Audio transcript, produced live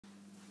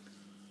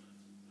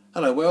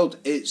Hello world,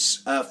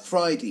 it's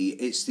Friday,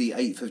 it's the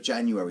 8th of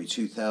January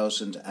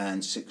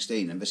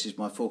 2016 and this is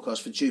my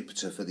forecast for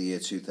Jupiter for the year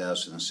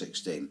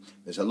 2016.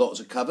 There's a lot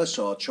to cover,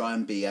 so I'll try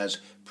and be as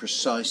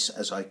precise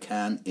as I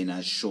can in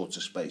as short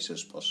a space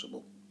as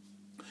possible.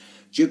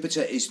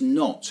 Jupiter is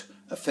not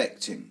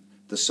affecting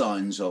the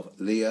signs of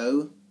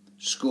Leo,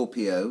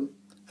 Scorpio,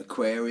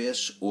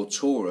 Aquarius or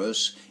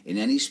Taurus in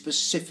any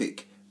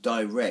specific,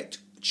 direct,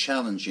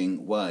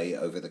 challenging way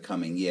over the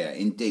coming year.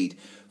 Indeed,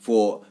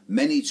 for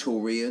many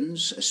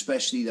Taurians,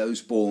 especially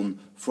those born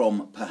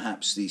from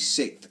perhaps the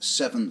 6th,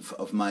 7th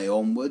of May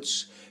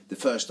onwards, the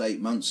first 8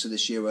 months of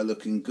this year are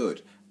looking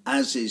good,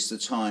 as is the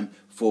time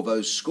for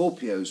those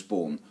Scorpios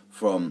born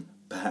from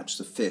perhaps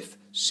the 5th,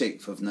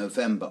 6th of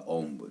November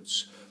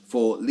onwards.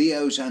 For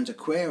Leos and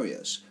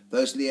Aquarius,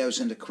 those Leos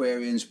and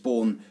Aquarians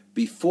born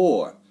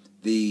before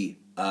the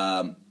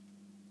 12th,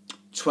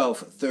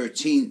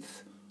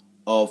 13th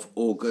of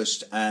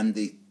August and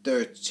the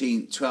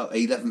 13th, 12th,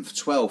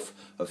 11th, 12th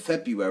of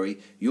February,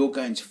 you're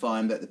going to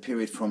find that the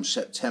period from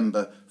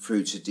September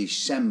through to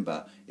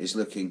December is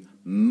looking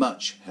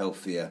much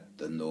healthier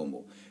than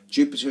normal.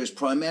 Jupiter is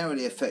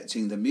primarily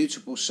affecting the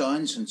mutable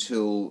signs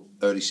until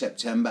early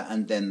September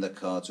and then the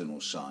cardinal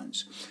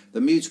signs.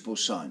 The mutable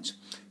signs: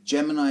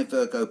 Gemini,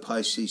 Virgo,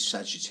 Pisces,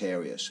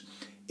 Sagittarius.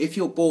 If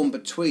you're born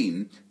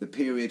between the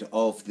period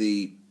of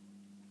the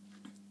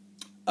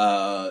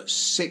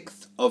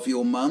 6th of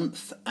your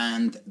month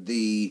and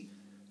the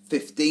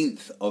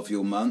 15th of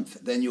your month,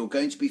 then you're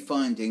going to be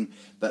finding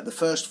that the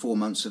first 4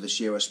 months of this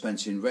year are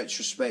spent in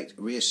retrospect,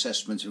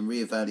 reassessment and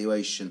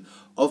reevaluation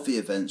of the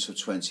events of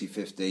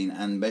 2015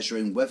 and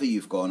measuring whether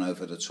you've gone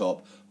over the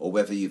top or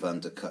whether you've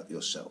undercut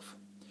yourself.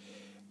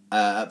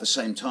 At the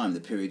same time, the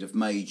period of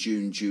May,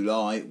 June,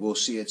 July will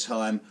see a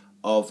time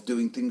of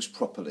doing things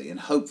properly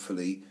and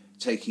hopefully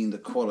taking the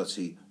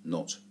quality,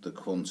 not the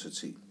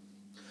quantity.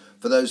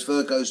 For those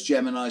Virgos,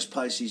 Geminis,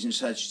 Pisces and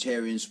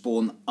Sagittarians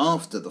born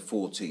after the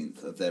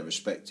 14th of their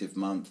respective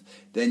month,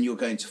 then you're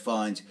going to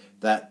find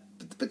that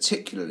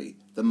particularly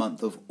the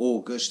month of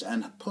August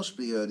and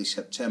possibly early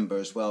September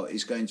as well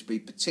is going to be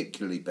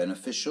particularly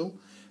beneficial.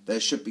 There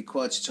should be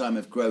quite a time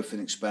of growth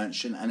and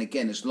expansion, and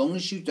again, as long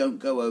as you don't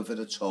go over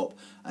the top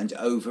and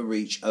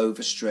overreach,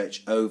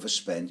 overstretch,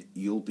 overspend,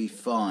 you'll be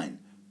fine.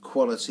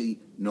 Quality,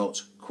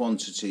 not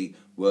quantity,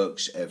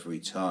 works every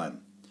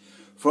time.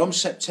 From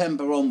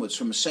September onwards,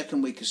 from the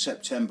second week of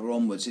September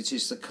onwards, it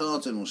is the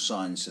cardinal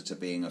signs that are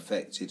being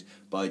affected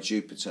by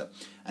Jupiter.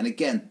 And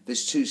again,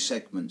 there's two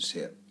segments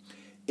here.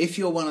 If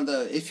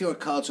you're a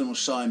cardinal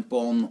sign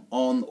born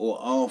on or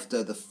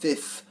after the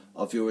 5th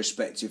of your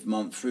respective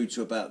month through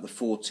to about the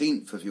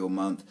 14th of your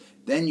month,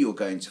 then you're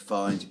going to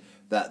find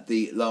that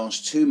the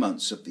last 2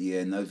 months of the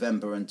year,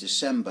 November and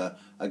December,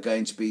 are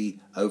going to be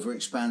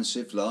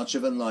overexpansive, larger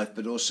than life,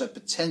 but also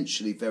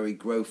potentially very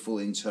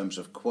growthful in terms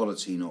of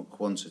quality, not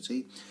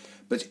quantity.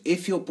 But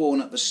if you're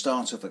born at the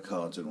start of a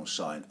cardinal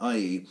sign,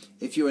 i.e.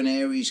 if you're an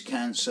Aries,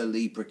 Cancer,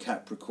 Libra,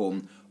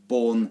 Capricorn,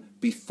 born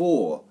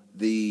before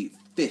the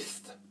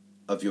 5th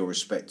of your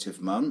respective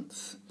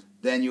month,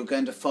 then you're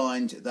going to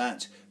find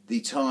that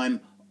the time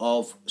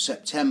of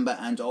September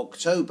and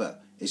October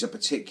is a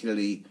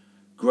particularly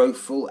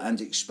growthful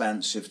and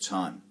expansive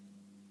time.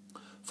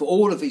 For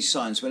all of these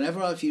signs,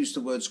 whenever I've used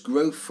the words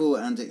growthful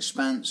and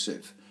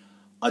expansive,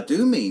 I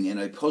do mean in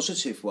a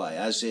positive way,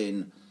 as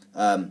in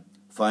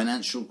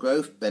financial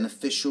growth,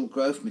 beneficial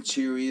growth,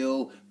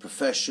 material,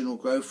 professional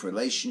growth,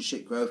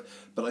 relationship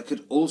growth, but I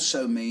could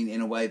also mean in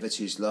a way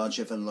that is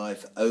larger than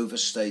life,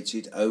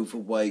 overstated,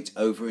 overweight,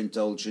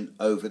 overindulgent,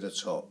 over the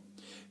top.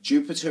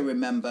 Jupiter,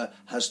 remember,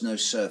 has no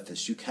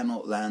surface. You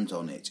cannot land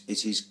on it.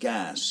 It is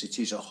gas. It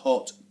is a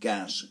hot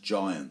gas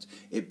giant.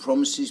 It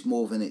promises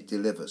more than it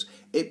delivers.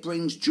 It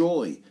brings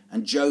joy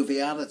and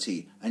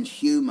joviality and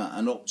humour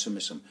and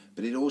optimism,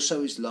 but it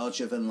also is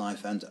larger than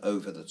life and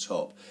over the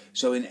top.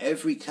 So in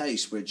every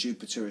case where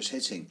Jupiter is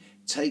hitting,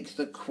 take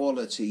the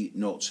quality,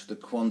 not the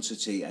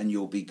quantity, and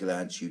you'll be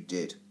glad you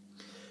did.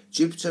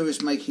 Jupiter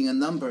is making a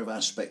number of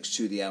aspects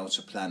to the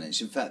outer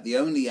planets. In fact, the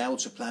only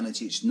outer planet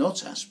it's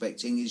not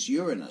aspecting is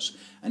Uranus.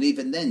 And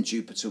even then,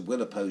 Jupiter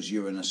will oppose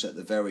Uranus at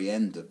the very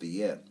end of the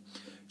year.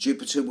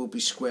 Jupiter will be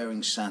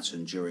squaring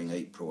Saturn during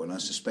April, and I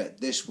suspect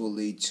this will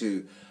lead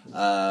to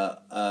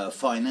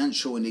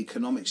financial and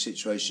economic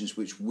situations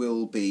which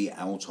will be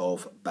out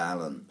of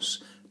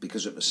balance,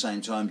 because at the same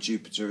time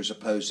Jupiter is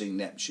opposing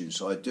Neptune.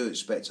 So I do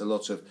expect a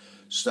lot of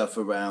stuff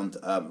around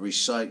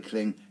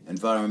recycling,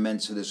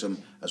 environmentalism,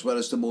 as well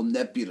as the more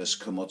nebulous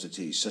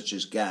commodities such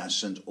as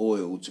gas and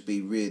oil to be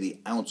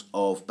really out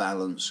of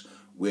balance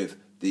with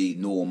the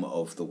norm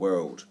of the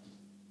world.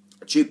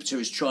 Jupiter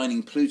is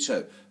trining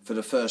Pluto for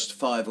the first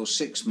 5 or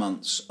 6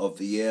 months of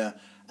the year,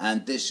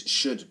 and this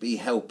should be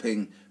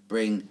helping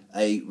bring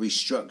a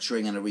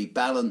restructuring and a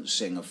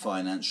rebalancing of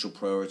financial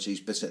priorities,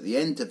 but at the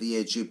end of the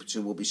year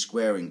Jupiter will be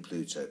squaring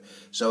Pluto.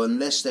 So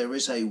unless there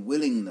is a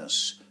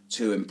willingness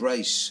to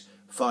embrace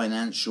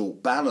financial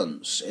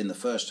balance in the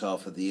first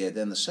half of the year,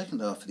 then the second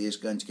half of the year is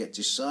going to get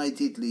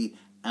decidedly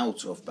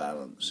out of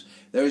balance.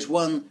 There is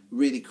one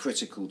really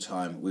critical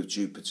time with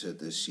Jupiter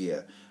this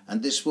year,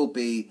 and this will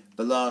be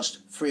the last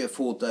 3 or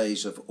 4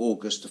 days of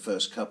August, the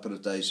first couple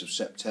of days of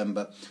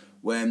September,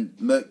 when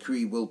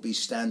Mercury will be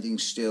standing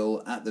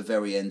still at the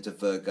very end of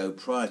Virgo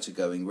prior to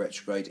going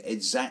retrograde,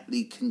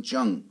 exactly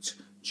conjunct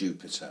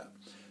Jupiter.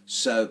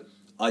 So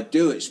I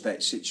do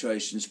expect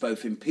situations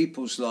both in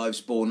people's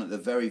lives born at the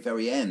very,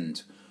 very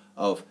end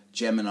of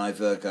Gemini,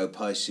 Virgo,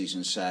 Pisces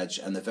and Sag,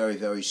 and the very,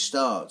 very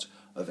start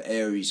of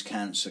Aries,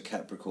 Cancer,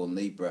 Capricorn,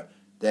 Libra.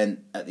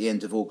 Then at the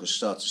end of August,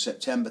 start of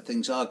September,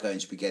 things are going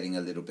to be getting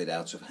a little bit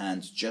out of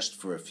hand just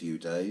for a few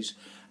days.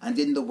 And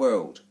in the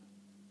world,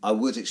 I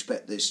would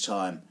expect this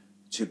time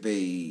to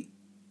be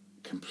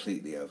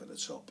completely over the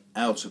top,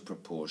 out of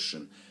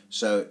proportion.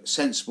 So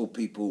sensible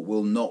people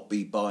will not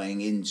be buying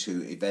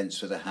into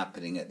events that are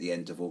happening at the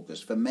end of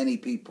August. For many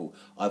people,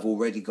 I've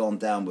already gone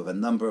down with a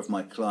number of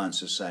my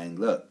clients are saying,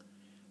 look,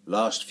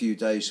 last few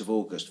days of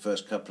August,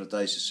 first couple of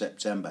days of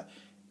September,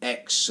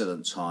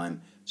 excellent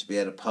time to be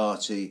at a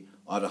party,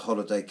 at a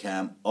holiday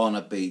camp, on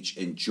a beach,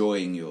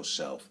 enjoying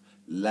yourself.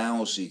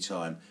 Lousy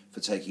time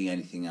for taking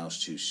anything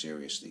else too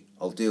seriously.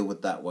 I'll deal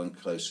with that one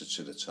closer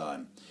to the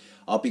time.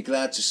 I'll be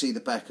glad to see the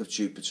back of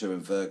Jupiter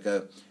in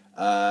Virgo.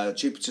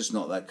 Jupiter's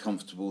not that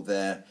comfortable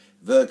there.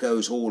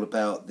 Virgo's all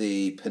about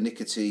the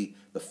pernickety,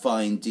 the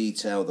fine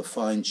detail, the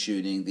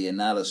fine-tuning, the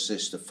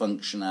analysis, the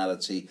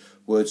functionality,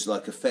 words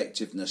like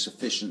effectiveness,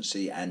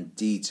 efficiency and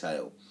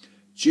detail.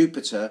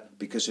 Jupiter,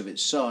 because of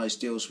its size,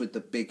 deals with the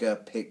bigger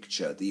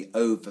picture, the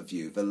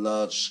overview, the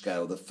large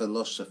scale, the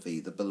philosophy,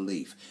 the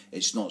belief.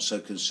 It's not so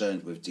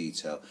concerned with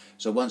detail.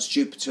 So once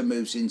Jupiter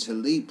moves into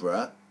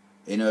Libra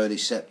in early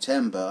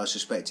September, I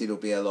suspect it'll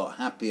be a lot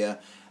happier,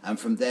 and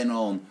from then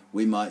on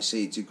we might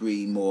see a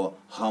degree more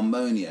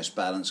harmonious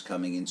balance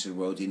coming into the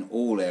world in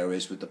all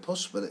areas, with the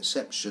possible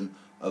exception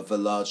of the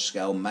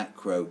large-scale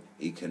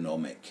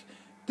macroeconomic.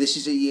 This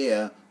is a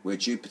year where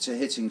Jupiter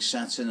hitting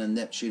Saturn and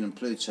Neptune and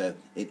Pluto,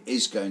 it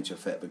is going to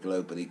affect the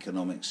global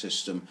economic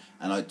system,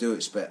 and I do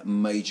expect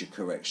major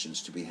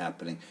corrections to be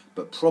happening,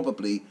 but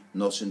probably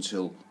not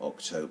until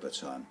October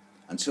time.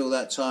 Until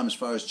that time, as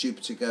far as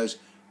Jupiter goes,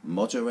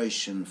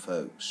 moderation,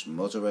 folks,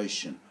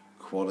 moderation,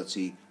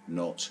 quality,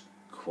 not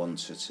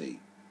quantity.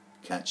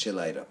 Catch you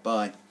later.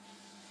 Bye.